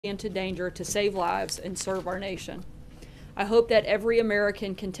into danger to save lives and serve our nation. I hope that every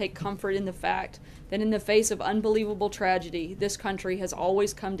American can take comfort in the fact that in the face of unbelievable tragedy, this country has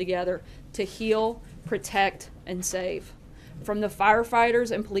always come together to heal, protect, and save. From the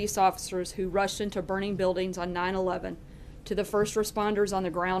firefighters and police officers who rushed into burning buildings on 9/11, to the first responders on the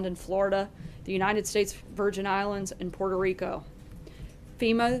ground in Florida, the United States Virgin Islands, and Puerto Rico.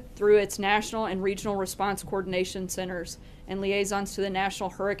 FEMA, through its national and regional response coordination centers and liaisons to the National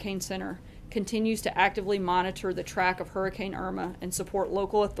Hurricane Center, continues to actively monitor the track of Hurricane Irma and support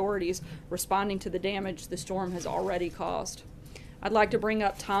local authorities responding to the damage the storm has already caused. I'd like to bring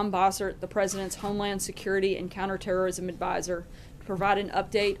up Tom Bossert, the President's Homeland Security and Counterterrorism Advisor, to provide an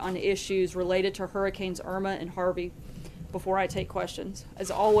update on issues related to Hurricanes Irma and Harvey before I take questions. As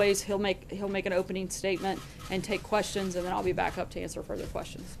always, he'll make an opening statement and take questions, and then I'll be back up to answer further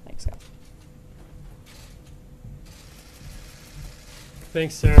questions. Thanks, guys.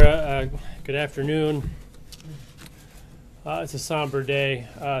 Thanks, Sarah. Good afternoon. It's a somber day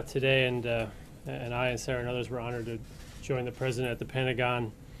today, and I and Sarah and others were honored to join the President at the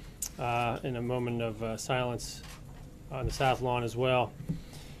Pentagon in a moment of silence on the South Lawn as well.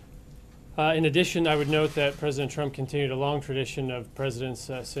 In addition, I would note that President Trump continued a long tradition of presidents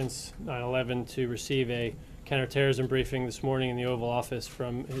since 9/11 to receive a counterterrorism briefing this morning in the Oval Office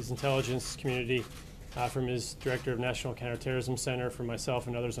from his intelligence community, from his Director of National Counterterrorism Center, from myself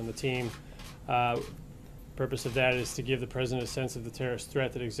and others on the team. Purpose of that is to give the President a sense of the terrorist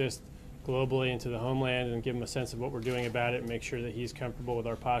threat that exists globally and to the homeland, and give him a sense of what we're doing about it and make sure that he's comfortable with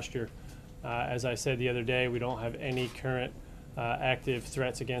our posture. As I said the other day, we don't have any current active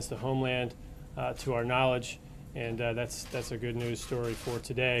threats against the homeland to our knowledge, and that's a good news story for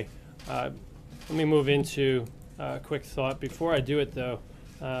today. Let me move into a quick thought. Before I do it, though,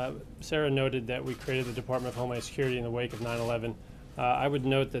 Sarah noted that we created the Department of Homeland Security in the wake of 9/11. I would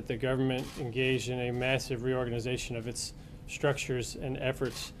note that the government engaged in a massive reorganization of its structures and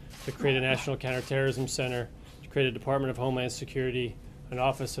efforts to create a National Counterterrorism Center, to create a Department of Homeland Security, an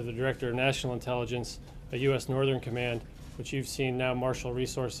Office of the Director of National Intelligence, a U.S. Northern Command, which you've seen now marshal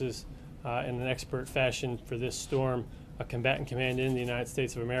resources in an expert fashion for this storm, a combatant command in the United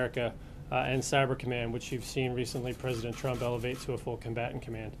States of America, and Cyber Command, which you've seen recently President Trump elevate to a full combatant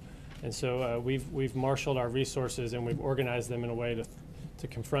command. And so we've marshaled our resources and we've organized them in a way to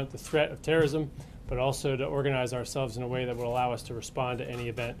confront the threat of terrorism, but also to organize ourselves in a way that will allow us to respond to any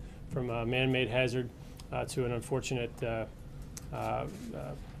event, from a man-made hazard to an unfortunate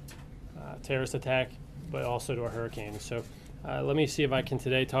terrorist attack, but also to a hurricane. So let me see if I can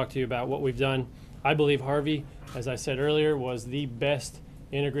today talk to you about what we've done. I believe Harvey, as I said earlier, was the best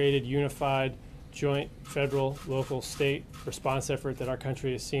integrated, unified, joint federal, local, state response effort that our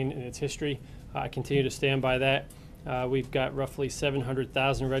country has seen in its history. I continue to stand by that. We've got roughly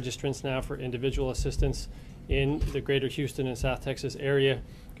 700,000 registrants now for individual assistance in the greater Houston and South Texas area.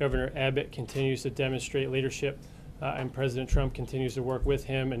 Governor Abbott continues to demonstrate leadership, and President Trump continues to work with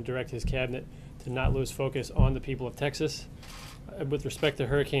him and direct his cabinet to not lose focus on the people of Texas. With respect to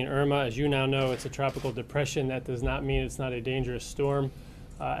Hurricane Irma, as you now know, it's a tropical depression. That does not mean it's not a dangerous storm.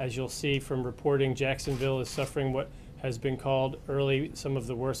 As you'll see from reporting, Jacksonville is suffering what has been called early some of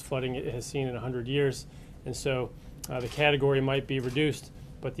the worst flooding it has seen in 100 years. And so the category might be reduced,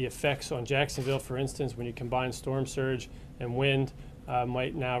 but the effects on Jacksonville, for instance, when you combine storm surge and wind,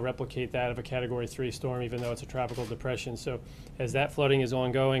 might now replicate that of a Category 3 storm, even though it's a tropical depression. So as that flooding is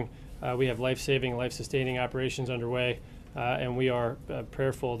ongoing, we have life-saving, life-sustaining operations underway, and we are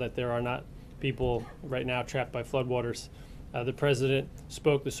prayerful that there are not people right now trapped by floodwaters. The President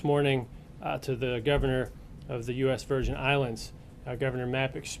spoke this morning to the governor of the U.S. Virgin Islands. Governor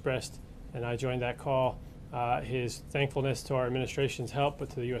Mapp expressed, and I joined that call, his thankfulness to our administration's help, but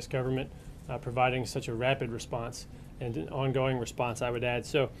to the U.S. government providing such a rapid response and an ongoing response, I would add.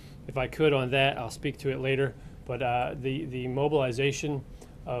 So if I could on that, I'll speak to it later. But the mobilization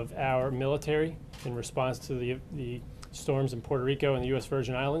of our military in response to the storms in Puerto Rico and the U.S.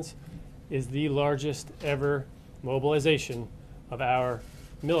 Virgin Islands is the largest ever mobilization of our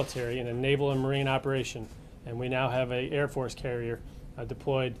military in a naval and marine operation. And we now have an Air Force carrier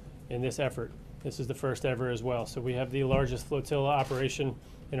deployed in this effort. This is the first ever as well. So we have the largest flotilla operation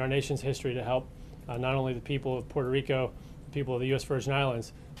in our nation's history to help not only the people of Puerto Rico, the people of the U.S. Virgin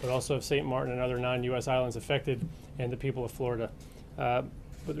Islands, but also of St. Martin and other non-U.S. islands affected, and the people of Florida.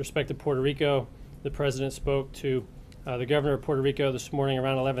 With respect to Puerto Rico, the President spoke to the governor of Puerto Rico this morning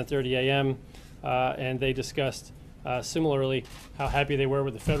around 11:30 a.m., and they discussed similarly how happy they were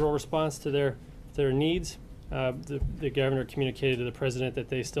with the federal response to their needs. The governor communicated to the President that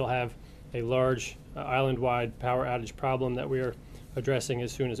they still have a large island-wide power outage problem that we are addressing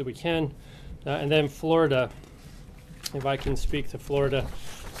as soon as we can. And then Florida, if I can speak to Florida,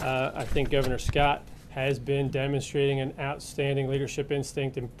 I think Governor Scott has been demonstrating an outstanding leadership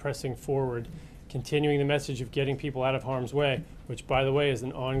instinct in pressing forward, continuing the message of getting people out of harm's way, which, by the way, is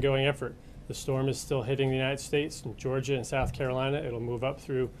an ongoing effort. The storm is still hitting the United States, in Georgia and South Carolina. It'll move up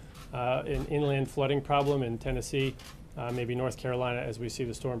through an inland flooding problem in Tennessee, maybe North Carolina, as we see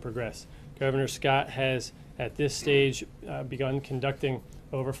the storm progress. Governor Scott has, at this stage, begun conducting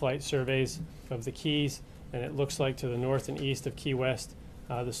overflight surveys of the Keys, and it looks like to the north and east of Key West,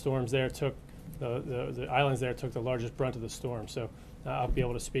 the storms there took, the islands there took the largest brunt of the storm. So I'll be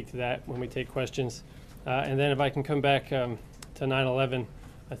able to speak to that when we take questions. And then if I can come back to 9/11,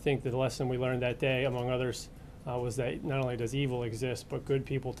 I think the lesson we learned that day, among others, was that not only does evil exist, but good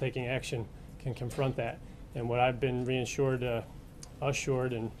people taking action can confront that. And what I've been assured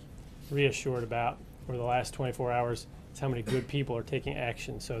and reassured about over the last 24 hours is how many good people are taking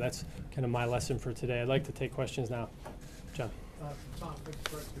action. So that's kind of my lesson for today. I'd like to take questions now. John. Tom,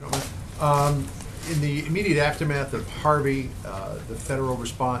 in the immediate aftermath of Harvey, the federal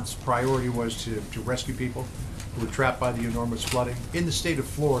response priority was to rescue people who were trapped by the enormous flooding. In the state of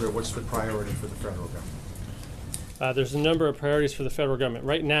Florida, what's the priority for the federal government? There's a number of priorities for the federal government.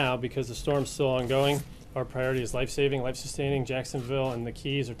 Right now, because the storm's still ongoing, our priority is life-saving, life-sustaining. Jacksonville and the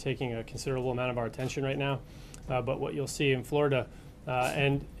Keys are taking a considerable amount of our attention right now. But what you'll see in Florida,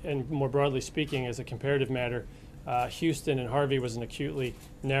 and more broadly speaking, as a comparative matter, Houston and Harvey was an acutely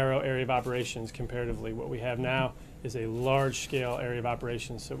narrow area of operations comparatively. What we have now is a large-scale area of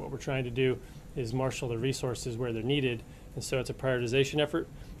operations. So what we're trying to do is marshal the resources where they're needed, and so it's a prioritization effort.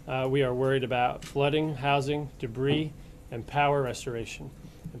 We are worried about flooding, housing, debris, and power restoration.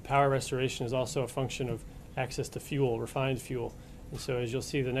 And power restoration is also a function of access to fuel, refined fuel. And so as you'll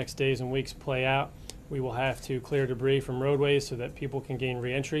see the next days and weeks play out, we will have to clear debris from roadways so that people can gain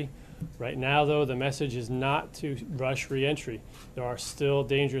reentry. Right now, though, the message is not to rush reentry. There are still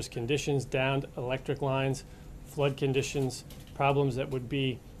dangerous conditions, downed electric lines, flood conditions, problems that would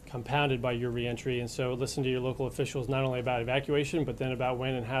be compounded by your reentry. And so listen to your local officials not only about evacuation, but then about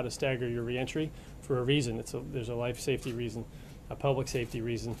when and how to stagger your reentry for a reason. There's a life safety reason, a public safety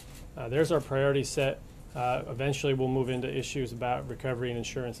reason. There's our priority set. Eventually we'll move into issues about recovery and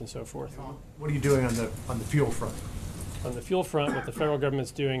insurance and so forth. What are you doing on the fuel front? On the fuel front, what the federal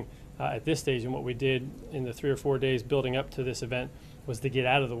government's doing at this stage, and what we did in the 3 or 4 days building up to this event, was to get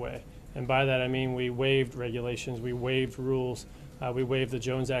out of the way. And by that I mean we waived regulations, we waived rules, we waived the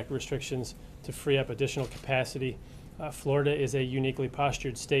Jones Act restrictions to free up additional capacity. Florida is a uniquely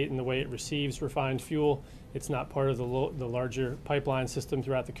postured state in the way it receives refined fuel. It's not part of the larger pipeline system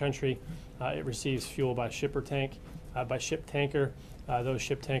throughout the country. It receives fuel by ship tanker. Those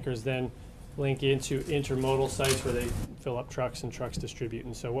ship tankers then link into intermodal sites where they fill up trucks and trucks distribute.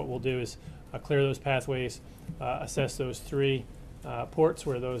 And so what we'll do is clear those pathways, assess those 3 ports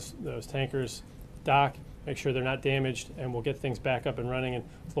where those tankers dock, make sure they're not damaged, and we'll get things back up and running. And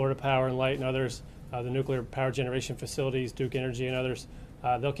Florida Power and Light and others, the nuclear power generation facilities, Duke Energy and others,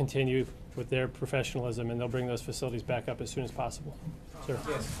 they'll continue with their professionalism, and they'll bring those facilities back up as soon as possible. Sir.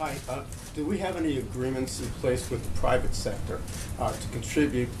 Yes, hi. Do we have any agreements in place with the private sector to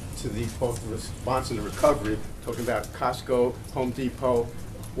contribute to both the response and the recovery, talking about Costco, Home Depot,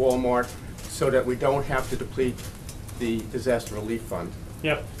 Walmart, so that we don't have to deplete the disaster relief fund?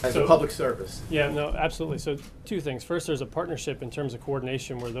 Yep. As a public service. Yeah, no, absolutely. So 2 things. First, there's a partnership in terms of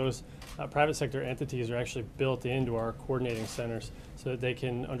coordination where those private sector entities are actually built into our coordinating centers so that they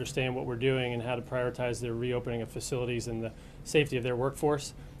can understand what we're doing and how to prioritize their reopening of facilities and the safety of their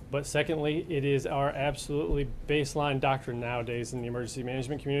workforce. But secondly, it is our absolutely baseline doctrine nowadays in the emergency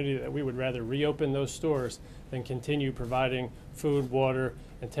management community that we would rather reopen those stores than continue providing food, water,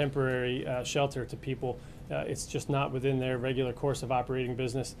 and temporary shelter to people. It's just not within their regular course of operating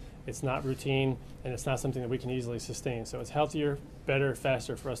business. It's not routine, and it's not something that we can easily sustain. So it's healthier, better,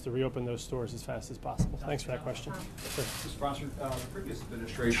 faster for us to reopen those stores as fast as possible. Thanks for that question. Sure. Mr. Prosser, the previous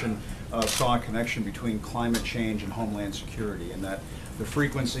administration saw a connection between climate change and homeland security, and that the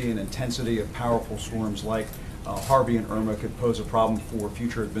frequency and intensity of powerful storms like Harvey and Irma could pose a problem for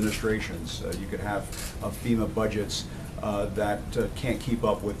future administrations. You could have FEMA budgets that can't keep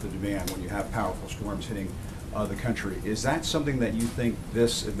up with the demand when you have powerful storms hitting the country. Is that something that you think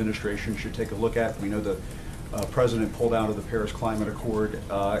this administration should take a look at? We know the President pulled out of the Paris Climate Accord.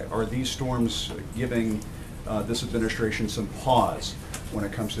 Are these storms giving this administration some pause when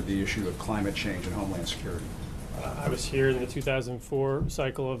it comes to the issue of climate change and homeland security? I was here in the 2004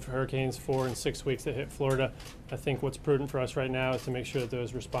 cycle of hurricanes, 4 and 6 weeks that hit Florida. I think what's prudent for us right now is to make sure that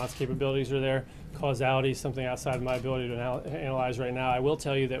those response capabilities are there. Causality is something outside of my ability to analyze right now. I will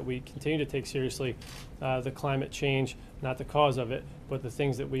tell you that we continue to take seriously the climate change, not the cause of it, but the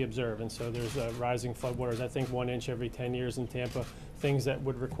things that we observe. And so there's rising floodwaters, I think 1 inch every 10 years in Tampa, things that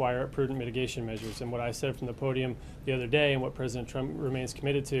would require prudent mitigation measures. And what I said from the podium the other day and what President Trump remains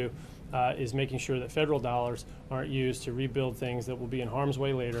committed to is making sure that federal dollars aren't used to rebuild things that will be in harm's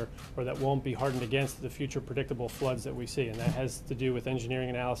way later or that won't be hardened against the future predictable floods that we see. And that has to do with engineering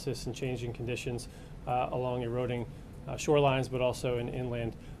analysis and changing conditions along eroding shorelines, but also in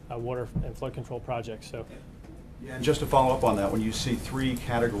inland water and flood control projects. So, yeah, and just to follow up on that, when you see 3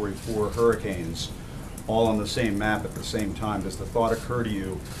 Category 4 hurricanes all on the same map at the same time, does the thought occur to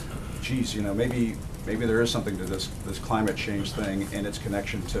you, geez, you know, maybe there is something to this climate change thing and its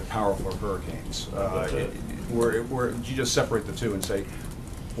connection to powerful hurricanes? Where you just separate the two and say,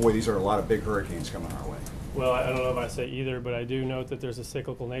 boy, these are a lot of big hurricanes coming our way? Well, I don't know if I say either, but I do note that there's a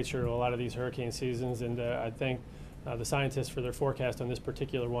cyclical nature to a lot of these hurricane seasons, and I thank the scientists for their forecast on this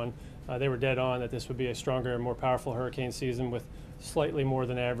particular one. They were dead on that this would be a stronger and more powerful hurricane season with slightly more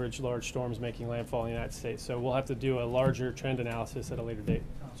than average large storms making landfall in the United States. So we'll have to do a larger trend analysis at a later date.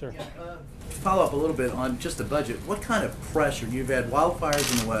 Sir? Yeah, follow up a little bit on just the budget. What kind of pressure? You've had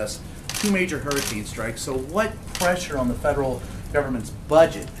wildfires in the West, 2 major hurricane strikes. So what pressure on the federal government's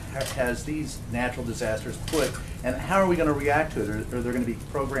budget has these natural disasters put, and how are we going to react to it? Are there going to be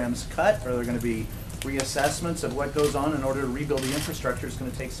programs cut? Are there going to be reassessments of what goes on in order to rebuild the infrastructure? Is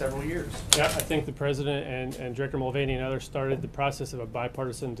going to take several years. Yeah, I think the President and Director Mulvaney and others started the process of a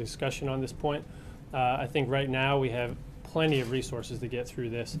bipartisan discussion on this point. I think right now we have plenty of resources to get through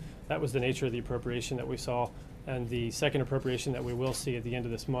this. That was the nature of the appropriation that we saw, and the second appropriation that we will see at the end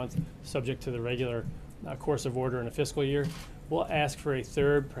of this month, subject to the regular course of order in a fiscal year. We'll ask for a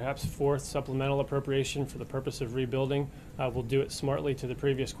third, perhaps fourth supplemental appropriation for the purpose of rebuilding. We'll do it smartly to the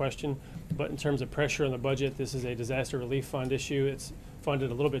previous question, but in terms of pressure on the budget, this is a disaster relief fund issue. It's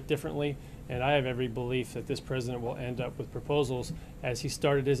funded a little bit differently, and I have every belief that this president will end up with proposals, as he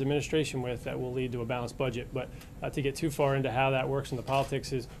started his administration with, that will lead to a balanced budget. But to get too far into how that works in the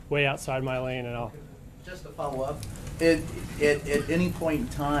politics is way outside my lane, and I'll... Just to follow up, at any point in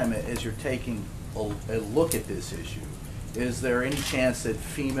time, as you're taking a look at this issue, is there any chance that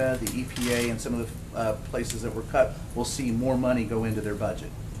FEMA, the EPA, and some of the places that were cut will see more money go into their budget?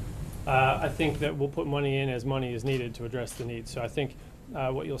 I think that we'll put money in as money is needed to address the needs. So I think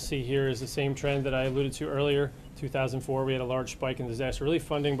what you'll see here is the same trend that I alluded to earlier. 2004, we had a large spike in disaster relief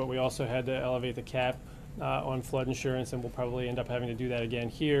funding, but we also had to elevate the cap on flood insurance, and we'll probably end up having to do that again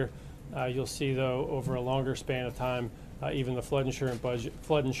here. You'll see, though, over a longer span of time, even the flood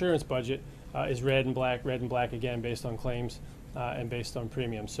insurance budget is red and black again, based on claims and based on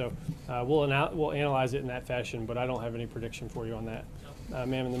premiums. So we'll analyze it in that fashion, but I don't have any prediction for you on that.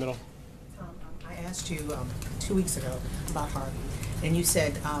 Ma'am in the middle. I asked you 2 weeks ago about Harvey, and you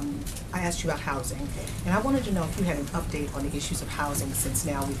said, I asked you about housing, and I wanted to know if you had an update on the issues of housing, since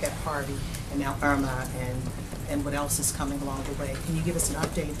now we've got Harvey and now Irma and what else is coming along the way. Can you give us an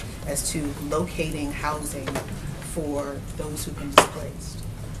update as to locating housing for those who've been displaced?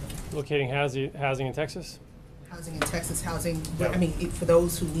 Locating housing in Texas? Housing in Texas, housing, Yeah. I mean, for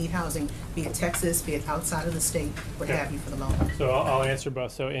those who need housing, be it Texas, be it outside of the state, what Okay. have you, for the moment. So I'll answer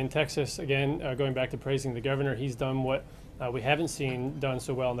both. So in Texas, again, going back to praising the governor, he's done what we haven't seen done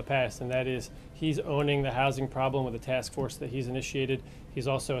so well in the past, and that is he's owning the housing problem with a task force that he's initiated. He's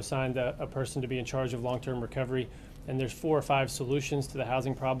also assigned a person to be in charge of long-term recovery, and there's 4 or 5 solutions to the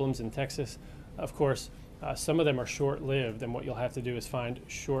housing problems in Texas. Of course, some of them are short-lived, and what you'll have to do is find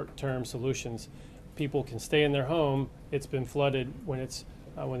short-term solutions. People can stay in their home. It's been flooded. When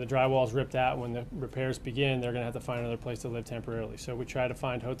the drywall's ripped out, when the repairs begin, they're going to have to find another place to live temporarily. So we try to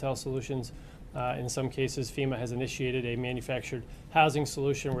find hotel solutions. In some cases, FEMA has initiated a manufactured housing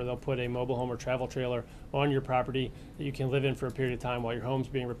solution where they'll put a mobile home or travel trailer on your property that you can live in for a period of time while your home's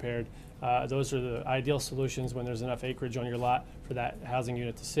being repaired. Those are the ideal solutions when there's enough acreage on your lot for that housing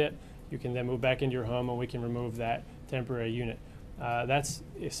unit to sit. You can then move back into your home, and we can remove that temporary unit. That's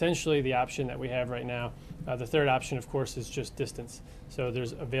essentially the option that we have right now. The third option, of course, is just distance. So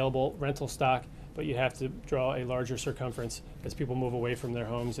there's available rental stock, but you have to draw a larger circumference as people move away from their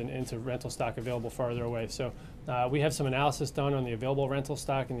homes and into rental stock available farther away. So we have some analysis done on the available rental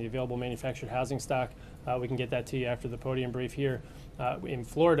stock and the available manufactured housing stock. We can get that to you after the podium brief here. In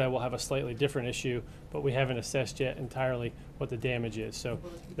Florida, we'll have a slightly different issue, but we haven't assessed yet entirely what the damage is. So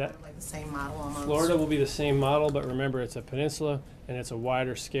Will it be that kind of like the same model almost? Florida will be the same model, but remember, it's a peninsula, and it's a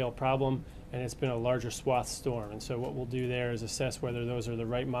wider scale problem, and it's been a larger swath storm. And so what we'll do there is assess whether those are the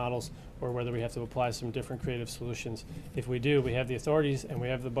right models or whether we have to apply some different creative solutions. If we do, we have the authorities and we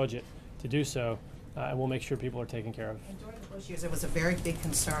have the budget to do so, and we'll make sure people are taken care of. And during the Bush years, there was a very big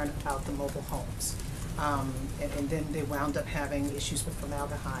concern about the mobile homes. And then they wound up having issues with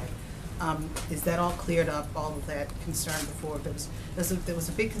formaldehyde. Is that all cleared up, all of that concern before? There was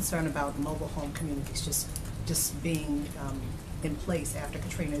a big concern about mobile home communities just being in place after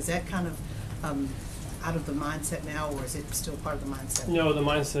Katrina. Is that kind of out of the mindset now, or is it still part of the mindset? No, the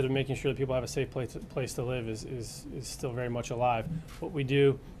mindset of making sure that people have a safe place to live is still very much alive. What we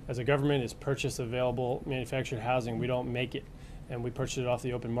do as a government is purchase available manufactured housing. We don't make it, and we purchase it off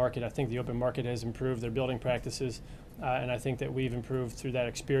the open market. I think the open market has improved their building practices, and I think that we've improved through that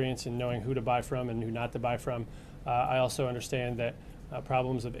experience in knowing who to buy from and who not to buy from. I also understand that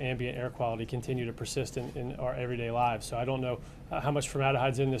problems of ambient air quality continue to persist in our everyday lives. So I don't know how much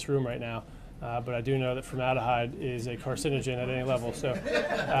formaldehyde's in this room right now, but I do know that formaldehyde is a carcinogen at any level. So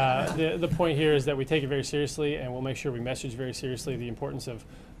the point here is that we take it very seriously, and we'll make sure we message very seriously the importance of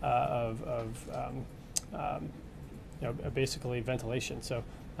basically ventilation. So,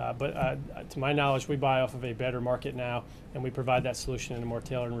 but to my knowledge, we buy off of a better market now, and we provide that solution in a more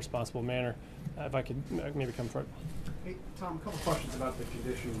tailored and responsible manner. If I could maybe come forward. Hey, Tom, a couple questions about the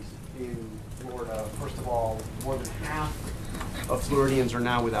conditions in Florida. First of all, more than half of Floridians are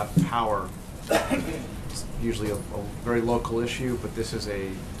now without power. It's usually a very local issue, but this is a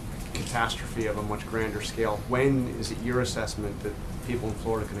catastrophe of a much grander scale. When is it your assessment that people in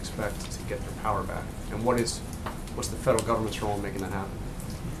Florida can expect to get their power back? And what's the federal government's role in making that happen?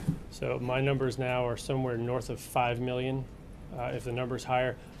 So my numbers now are somewhere north of 5 million. If the number's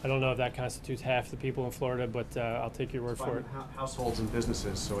higher, I don't know if that constitutes half the people in Florida, but I'll take your word for it. Households and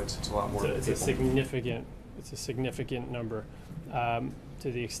businesses, so it's a lot more. It's a significant number. To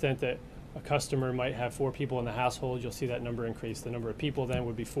the extent that a customer might have 4 people in the household, you'll see that number increase. The number of people then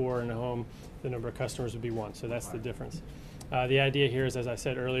would be 4 in a home. The number of customers would be 1. So that's the difference. The idea here is, as I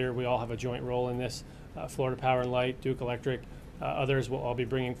said earlier, we all have a joint role in this. Florida Power and Light, Duke Electric, others will all be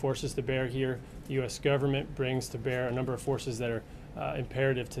bringing forces to bear here. The U.S. government brings to bear a number of forces that are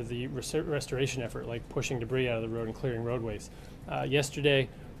imperative to the restoration effort, like pushing debris out of the road and clearing roadways. Yesterday,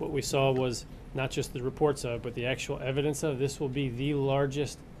 what we saw was not just the reports of, but the actual evidence of. This will be the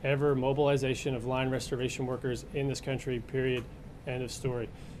largest ever mobilization of line restoration workers in this country, period, end of story.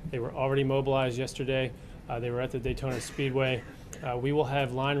 They were already mobilized yesterday. They were at the Daytona Speedway. We will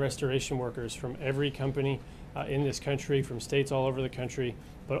have line restoration workers from every company in this country, from states all over the country,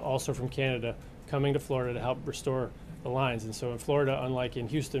 but also from Canada, coming to Florida to help restore the lines. And so in Florida, unlike in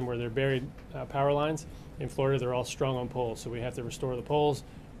Houston where they're buried power lines, in Florida they're all strung on poles. So we have to restore the poles,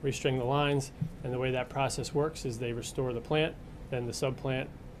 restring the lines, and the way that process works is they restore the plant, then the subplant,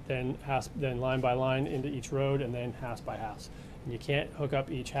 then line by line into each road, and then house by house. And you can't hook up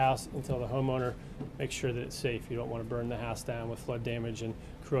each house until the homeowner makes sure that it's safe. You don't want to burn the house down with flood damage and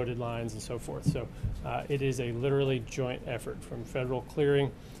corroded lines and so forth. So it is a literally joint effort, from federal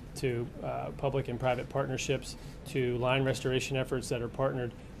clearing to public and private partnerships to line restoration efforts that are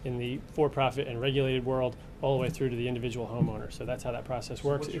partnered in the for-profit and regulated world, all the way through to the individual homeowner. So that's how that process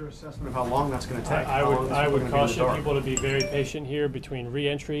works. What's your assessment of how long that's going to take? I would caution people to be very patient here. Between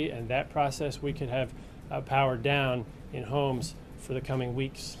re-entry and that process, we could have power down in homes for the coming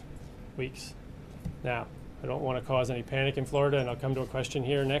weeks. Now, I don't want to cause any panic in Florida, and I'll come to a question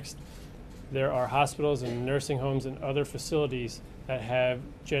here next. There are hospitals and nursing homes and other facilities that have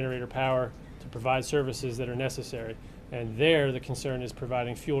generator power to provide services that are necessary. And there, the concern is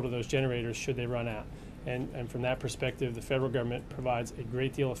providing fuel to those generators should they run out. And from that perspective, the federal government provides a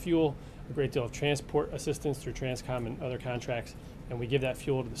great deal of fuel, a great deal of transport assistance through Transcom and other contracts, and we give that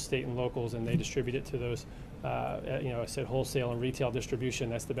fuel to the state and locals, and they distribute it to those, I said wholesale and retail distribution,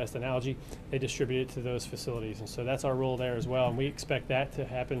 that's the best analogy. They distribute it to those facilities, and so that's our role there as well, and we expect that to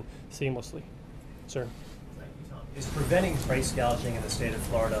happen seamlessly. Sir? Thank you, Tom. Is preventing price gouging in the state of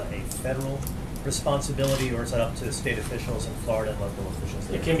Florida a federal responsibility, or is that up to state officials in Florida and local officials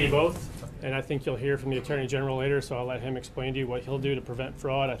there? It can be both, and I think you'll hear from the Attorney General later, so I'll let him explain to you what he'll do to prevent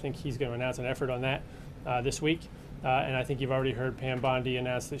fraud. I think he's going to announce an effort on that this week, and I think you've already heard Pam Bondi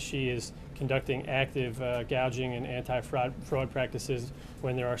announce that she is conducting active gouging and anti-fraud practices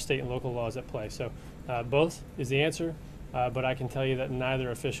when there are state and local laws at play. So both is the answer, but I can tell you that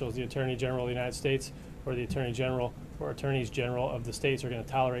neither officials, the Attorney General of the United States or the Attorney General or Attorneys General of the states, are going to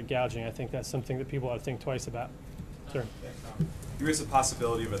tolerate gouging. I think that's something that people ought to think twice about. Sir? There is a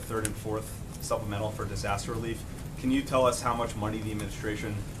possibility of a third and fourth supplemental for disaster relief. Can you tell us how much money the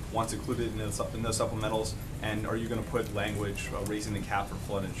administration wants included in those supplementals? And are you going to put language raising the cap for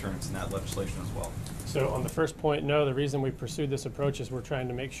flood insurance in that legislation as well? So on the first point, no. The reason we pursued this approach is we're trying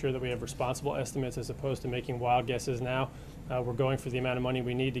to make sure that we have responsible estimates as opposed to making wild guesses now. We're going for the amount of money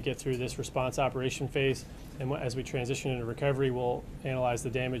we need to get through this response operation phase. And as we transition into recovery, we'll analyze the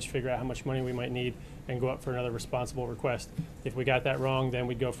damage, figure out how much money we might need, and go up for another responsible request. If we got that wrong, then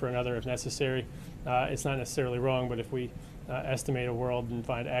we'd go for another if necessary. It's not necessarily wrong, but if we estimate a world and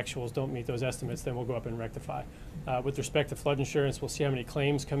find actuals don't meet those estimates, then we'll go up and rectify. With respect to flood insurance, we'll see how many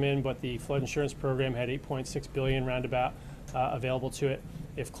claims come in, but the flood insurance program had $8.6 billion roundabout available to it.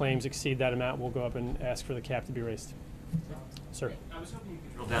 If claims exceed that amount, we'll go up and ask for the cap to be raised. Sir. I was hoping you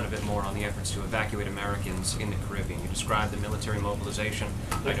could drill down a bit more on the efforts to evacuate Americans in the Caribbean. You described the military mobilization.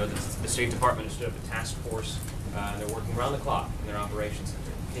 I know that the State Department has stood up a task force, and they're working around the clock in their operations.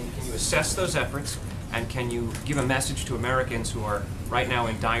 Can you assess those efforts, and can you give a message to Americans who are right now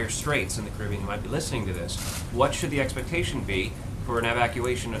in dire straits in the Caribbean who might be listening to this? What should the expectation be for an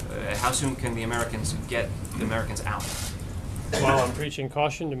evacuation? How soon can the Americans get the Americans out? Well, I'm preaching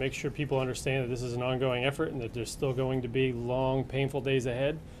caution to make sure people understand that this is an ongoing effort and that there's still going to be long, painful days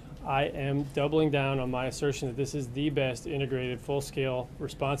ahead. I am doubling down on my assertion that this is the best integrated, full-scale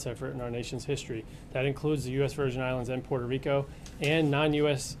response effort in our nation's history. That includes the U.S. Virgin Islands and Puerto Rico and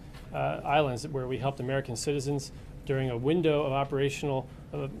non-U.S. Islands where we helped American citizens during a window of operational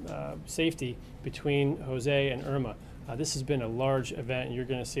safety between Jose and Irma. This has been a large event, and you're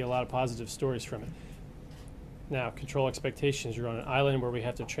going to see a lot of positive stories from it. Now, control expectations. You're on an island where we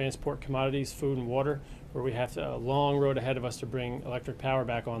have to transport commodities, food and water, where we have a long road ahead of us to bring electric power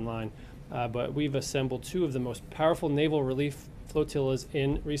back online. But we've assembled two of the most powerful naval relief flotillas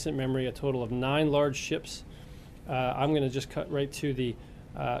in recent memory, a total of 9 large ships. I'm going to just cut right to the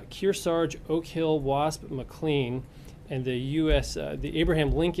Kearsarge, Oak Hill, Wasp, McLean, and the U.S., the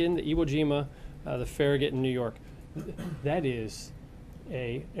Abraham Lincoln, the Iwo Jima, the Farragut in New York. That is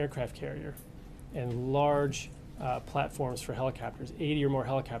a aircraft carrier and large platforms for helicopters, 80 or more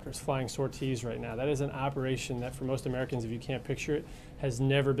helicopters flying sorties right now. That is an operation that for most Americans, if you can't picture it, has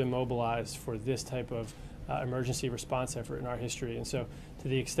never been mobilized for this type of emergency response effort in our history. And so to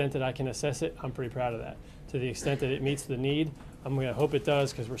the extent that I can assess it, I'm pretty proud of that. To the extent that it meets the need, I'm going to hope it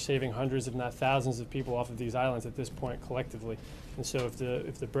does, because we're saving hundreds if not thousands of people off of these islands at this point collectively. And so if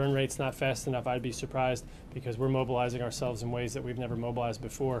the burn rate's not fast enough, I'd be surprised, because we're mobilizing ourselves in ways that we've never mobilized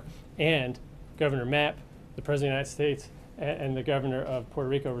before. And Governor Mapp, the President of the United States, and the Governor of Puerto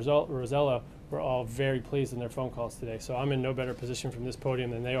Rico, Rosello, were all very pleased in their phone calls today. So I'm in no better position from this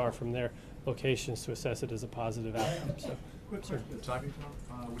podium than they are from their locations to assess it as a positive outcome. So, Quick question,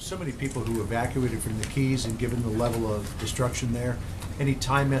 with so many people who evacuated from the Keys and given the level of destruction there, any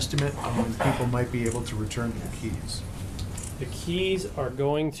time estimate on when people might be able to return to the Keys? The Keys are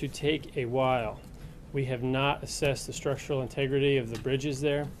going to take a while. We have not assessed the structural integrity of the bridges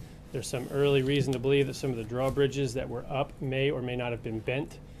there. There's some early reason to believe that some of the drawbridges that were up may or may not have been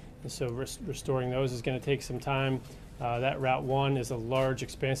bent. And so restoring those is going to take some time. That Route 1 is a large,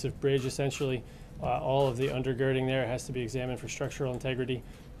 expansive bridge, essentially. All of the undergirding there has to be examined for structural integrity.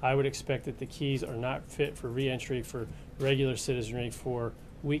 I would expect that the Keys are not fit for re-entry for regular citizenry for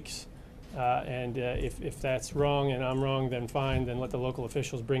weeks. If that's wrong and I'm wrong, then fine, then let the local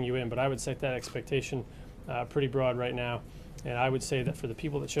officials bring you in. But I would set that expectation pretty broad right now. And I would say that for the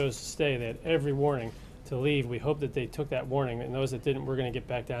people that chose to stay, they had every warning to leave. We hope that they took that warning, and those that didn't, we're going to get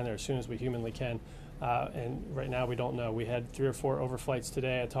back down there as soon as we humanly can. And right now we don't know. We had 3 or 4 overflights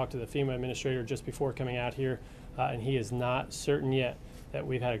today. I talked to the FEMA administrator just before coming out here, and he is not certain yet that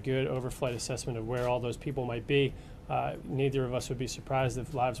we've had a good overflight assessment of where all those people might be. Neither of us would be surprised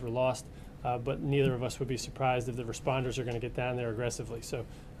if lives were lost, but neither of us would be surprised if the responders are going to get down there aggressively. So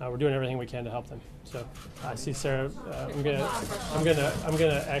we're doing everything we can to help them. So I see Sarah. I'm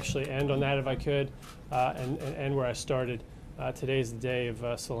gonna actually end on that if I could, and end where I started. Today is the day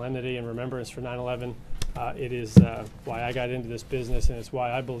of solemnity and remembrance for 9/11. It is why I got into this business, and it's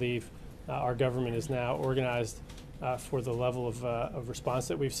why I believe our government is now organized for the level of response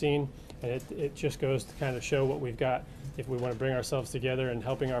that we've seen. And it just goes to kind of show what we've got if we want to bring ourselves together and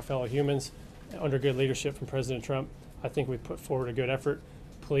helping our fellow humans under good leadership from President Trump. I think we've put forward a good effort.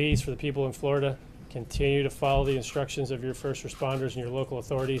 Please, for the people in Florida, continue to follow the instructions of your first responders and your local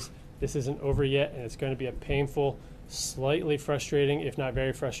authorities. This isn't over yet, and it's going to be a painful, slightly frustrating, if not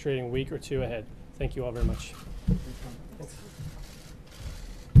very frustrating, week or 2 ahead. Thank you all very much.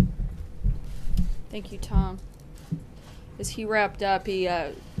 Thank you, Tom. As he wrapped up, he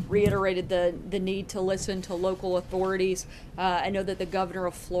reiterated the need to listen to local authorities. I know that the governor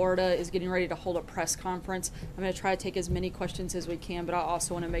of Florida is getting ready to hold a press conference. I'm going to try to take as many questions as we can, but I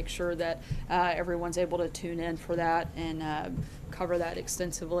also want to make sure that everyone's able to tune in for that and cover that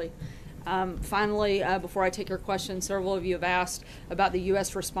extensively. Finally, before I take your questions, several of you have asked about the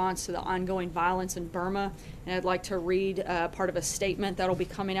U.S. response to the ongoing violence in Burma, and I'd like to read part of a statement that will be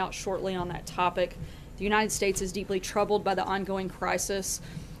coming out shortly on that topic. The United States is deeply troubled by the ongoing crisis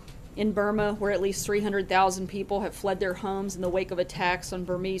in Burma, where at least 300,000 people have fled their homes in the wake of attacks on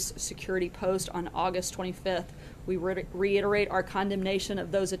Burmese security posts on August 25th. We reiterate our condemnation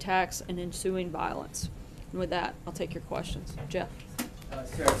of those attacks and ensuing violence. And with that, I'll take your questions. Jeff.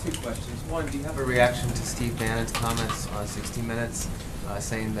 Sarah, two questions. One, do you have a reaction to Steve Bannon's comments on 60 Minutes,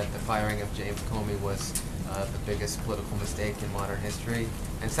 saying that the firing of James Comey was the biggest political mistake in modern history?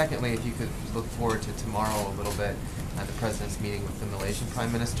 And secondly, if you could look forward to tomorrow a little bit, the President's meeting with the Malaysian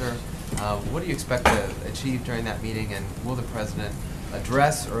Prime Minister. What do you expect to achieve during that meeting, and will the President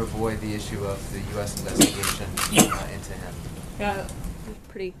address or avoid the issue of the U.S. investigation into him? Yeah,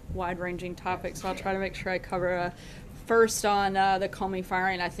 pretty wide-ranging topic, so I'll try to make sure I cover first on the Comey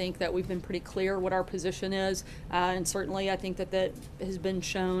firing. I think that we've been pretty clear what our position is, and certainly I think that has been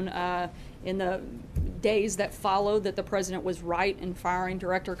shown in the days that followed that the president was right in firing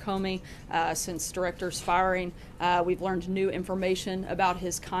Director Comey. Since Director's firing, we've learned new information about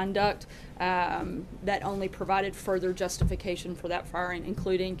his conduct that only provided further justification for that firing,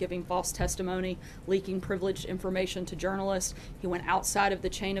 including giving false testimony, leaking privileged information to journalists. He went outside of the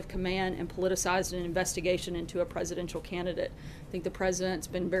chain of command and politicized an investigation into a presidential candidate. I think the president's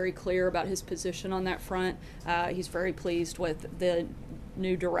been very clear about his position on that front. He's very pleased with the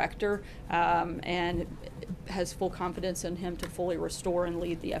new director and has full confidence in him to fully restore and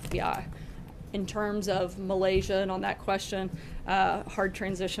lead the FBI. In terms of Malaysia, and on that question, hard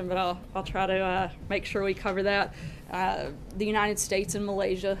transition, but I'll try to make sure we cover that. The United States and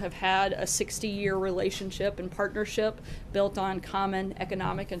Malaysia have had a 60-year relationship and partnership built on common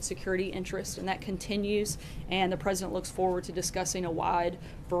economic and security interests, and that continues, and the President looks forward to discussing a wide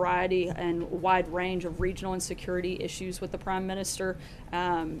variety and wide range of regional and security issues with the Prime Minister,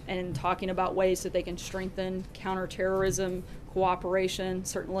 and talking about ways that they can strengthen counterterrorism cooperation,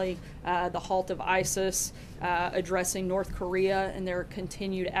 certainly the halt of ISIS, addressing North Korea and their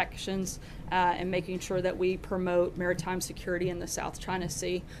continued actions, and making sure that we promote maritime security in the South China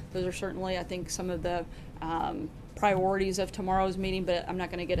Sea. Those are certainly, I think, some of the priorities of tomorrow's meeting, but I'm not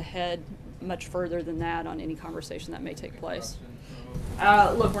going to get ahead much further than that on any conversation that may take place.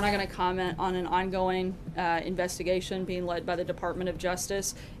 Look, we're not going to comment on an ongoing investigation being led by the Department of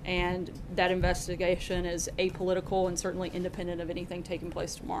Justice, and that investigation is apolitical and certainly independent of anything taking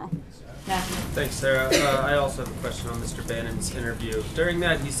place tomorrow. Matthew. Thanks, Sarah. I also have a question on Mr. Bannon's interview. During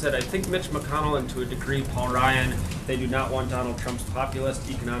that, he said, I think Mitch McConnell and to a degree Paul Ryan, they do not want Donald Trump's populist,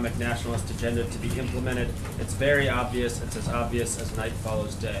 economic, nationalist agenda to be implemented. It's very obvious. It's as obvious as night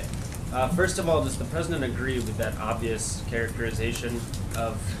follows day. First of all, does the President agree with that obvious characterization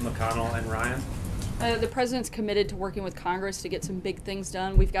of McConnell and Ryan? The President's committed to working with Congress to get some big things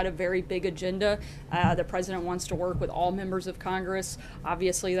done. We've got a very big agenda. The President wants to work with all members of Congress.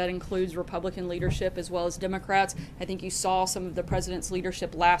 Obviously, that includes Republican leadership as well as Democrats. I think you saw some of the President's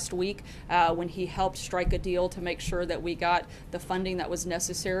leadership last week when he helped strike a deal to make sure that we got the funding that was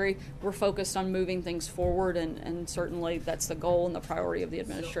necessary. We're focused on moving things forward, and certainly that's the goal and the priority of the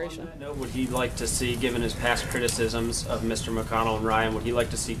administration. So on that note, would he like to see, given his past criticisms of Mr. McConnell and Ryan, would he like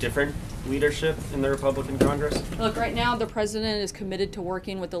to see different leadership in the Republican Congress? Look, right now the President is committed to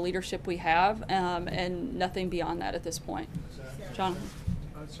working with the leadership we have, and nothing beyond that at this point. Jonathan.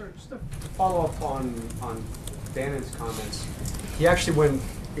 Sir, just to follow up on Bannon's comments, he actually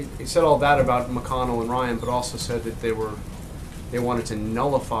he said all that about McConnell and Ryan, but also said that they wanted to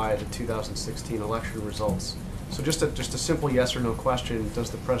nullify the 2016 election results. So just a simple yes or no question,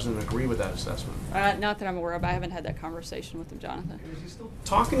 does the President agree with that assessment? Not that I'm aware of. I haven't had that conversation with him, Jonathan. Is he still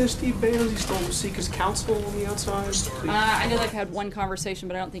talking to Steve Bannon? Does he still seek his counsel on the outside? I know they've had one conversation,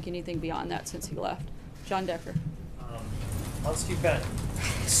 but I don't think anything beyond that since he left. John Decker. On Steve Bannon.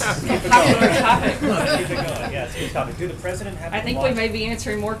 Popular topic. Keep it going. Yeah, it's a good topic. Do the President have I think we may be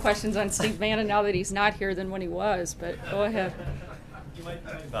answering more questions on Steve Bannon now that he's not here than when he was, but go ahead. You might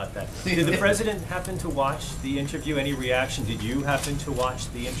think about that. Did the President happen to watch the interview? Any reaction? Did you happen to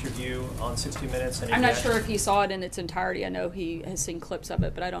watch the interview on 60 Minutes? I'm not sure if he saw it in its entirety. I know he has seen clips of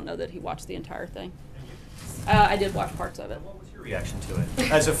it, but I don't know that he watched the entire thing. I did watch parts of it. What was your reaction to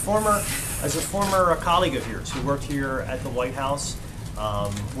it? As a former colleague of yours who worked here at the White House,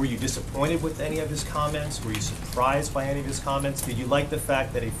 Were you disappointed with any of his comments? Were you surprised by any of his comments? Did you like the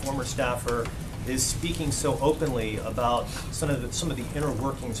fact that a former staffer is speaking so openly about some of the inner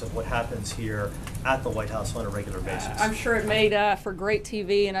workings of what happens here at the White House on a regular basis? I'm sure it made for great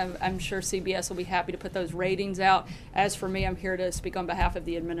TV, and I'm sure CBS will be happy to put those ratings out. As for me, I'm here to speak on behalf of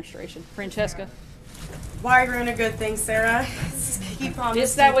the administration. Francesca? Why ruin a good thing, Sarah? Keep on.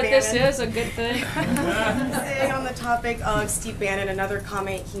 Is that what this is, a good thing? Staying on the topic of Steve Bannon, another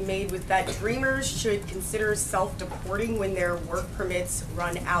comment he made was that Dreamers should consider self-deporting when their work permits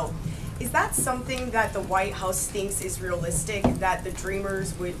run out. Is that something that the White House thinks is realistic, that the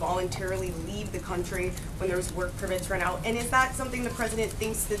Dreamers would voluntarily leave the country when those work permits run out? And is that something the president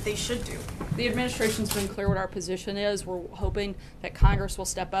thinks that they should do? The administration's been clear what our position is. We're hoping that Congress will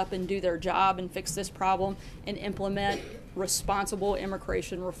step up and do their job and fix this problem and implement responsible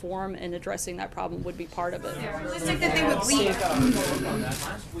immigration reform, and addressing that problem would be part of it. Realistic that they would leave.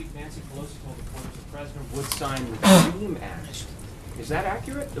 Last week, Nancy Pelosi told reporters the president would sign the DREAM Act. Is that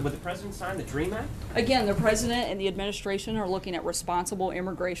accurate? Would the president sign the DREAM Act? Again, the president and the administration are looking at responsible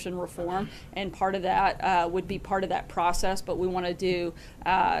immigration reform, and part of that would be part of that process, but we want to do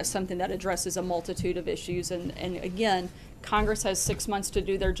something that addresses a multitude of issues. And again, Congress has 6 months to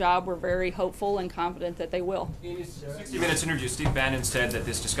do their job. We're very hopeful and confident that they will. In his 60 Minutes interview, Steve Bannon said that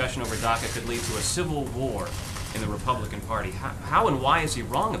this discussion over DACA could lead to a civil war in the Republican Party. How and why is he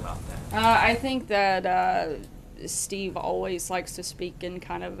wrong about that? I think that Steve always likes to speak in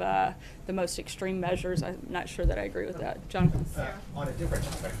kind of the most extreme measures. I'm not sure that I agree with that. Jonathan? On a different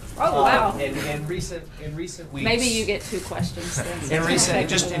topic. Oh, wow. In recent weeks. Maybe you get 2 questions then. in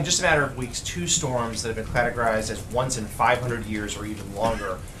just a matter of weeks, 2 storms that have been categorized as once in 500 years or even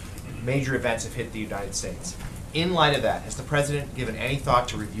longer, major events have hit the United States. In light of that, has the president given any thought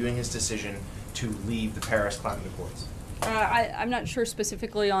to reviewing his decision to leave the Paris Climate Accords? I'm not sure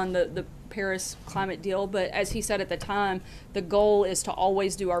specifically on the Paris climate deal, but as he said at the time, the goal is to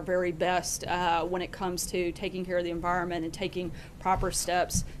always do our very best when it comes to taking care of the environment and taking proper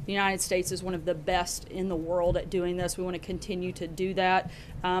steps. The United States is one of the best in the world at doing this. We want to continue to do that.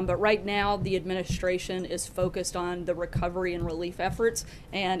 But right now, the administration is focused on the recovery and relief efforts.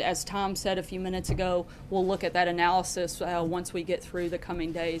 And as Tom said a few minutes ago, we'll look at that analysis once we get through the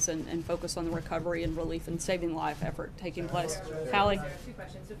coming days and focus on the recovery and relief and saving life effort taking place. Hallie? 2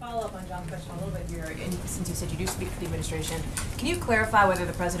 questions. To follow up on John's question a little bit here, and since you said you do speak for the administration, can you clarify whether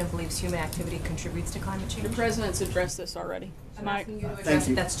the president believes human activity contributes to climate change? The president's addressed this already. I'm asking you to address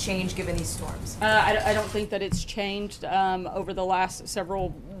if that's changed given these storms. I don't think that it's changed over the last several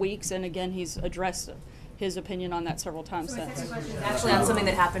weeks, and again, he's addressed his opinion on that several times since. Actually, on something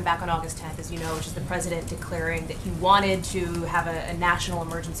that happened back on August 10th, as you know, which is the president declaring that he wanted to have a national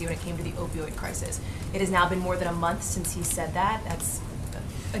emergency when it came to the opioid crisis. It has now been more than a month since he said that. That's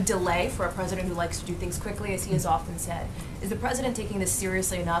a delay for a president who likes to do things quickly, as he has often said. Is the president taking this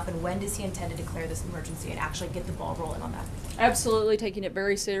seriously enough, and when does he intend to declare this emergency and actually get the ball rolling on that? Absolutely taking it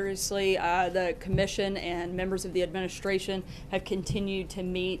very seriously. The commission and members of the administration have continued to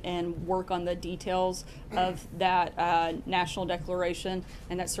meet and work on the details of that national declaration,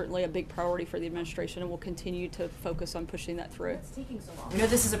 and that's certainly a big priority for the administration, and we'll continue to focus on pushing that through. What's taking so long? We know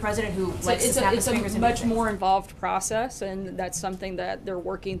this is a president who likes to snap his fingers It's a much more involved process, and that's something that they're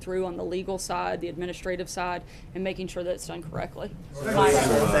working through on the legal side, the administrative side, and making sure that it's done correctly.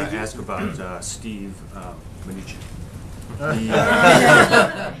 Ask about Steve Mnuchin.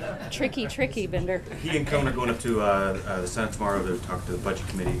 Tricky, Bender. He and Cohen are going up to the Senate tomorrow to talk to the Budget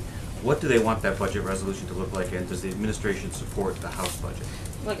Committee. What do they want that budget resolution to look like, and does the administration support the House budget?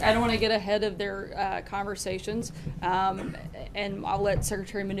 Look, I don't want to get ahead of their conversations, and I'll let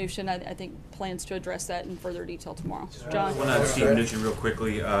Secretary Mnuchin, I think, plans to address that in further detail tomorrow. John? I want to Steve Mnuchin real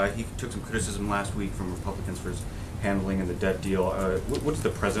quickly. He took some criticism last week from Republicans for his handling in the debt deal. What does the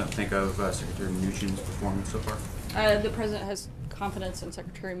president think of Secretary Mnuchin's performance so far? The president has confidence in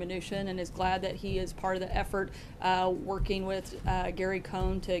Secretary Mnuchin and is glad that he is part of the effort working with Gary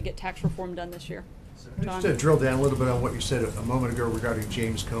Cohn to get tax reform done this year. Just to drill down a little bit on what you said a moment ago regarding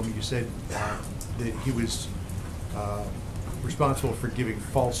James Comey, you said that he was responsible for giving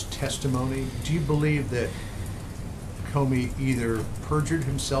false testimony. Do you believe that Comey either perjured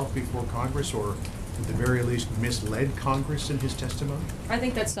himself before Congress or at the very least misled Congress in his testimony? I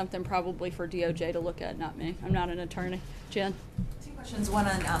think that's something probably for DOJ to look at, not me. I'm not an attorney. Jen? 2 questions, one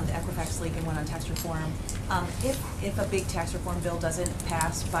on the Equifax leak and one on tax reform. If a big tax reform bill doesn't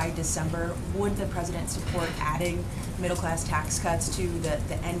pass by December, would the president support adding middle-class tax cuts to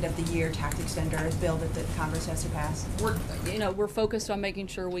the end of the year tax extender bill that the Congress has to pass? We're focused on making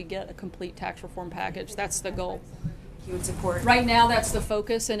sure we get a complete tax reform package. That's the goal. You would support? Right now, that's the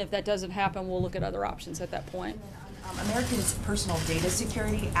focus, and if that doesn't happen, we'll look at other options at that point. Americans' personal data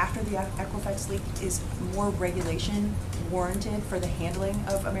security after the Equifax leak, is more regulation warranted for the handling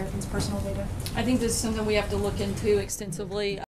of Americans' personal data? I think this is something we have to look into extensively.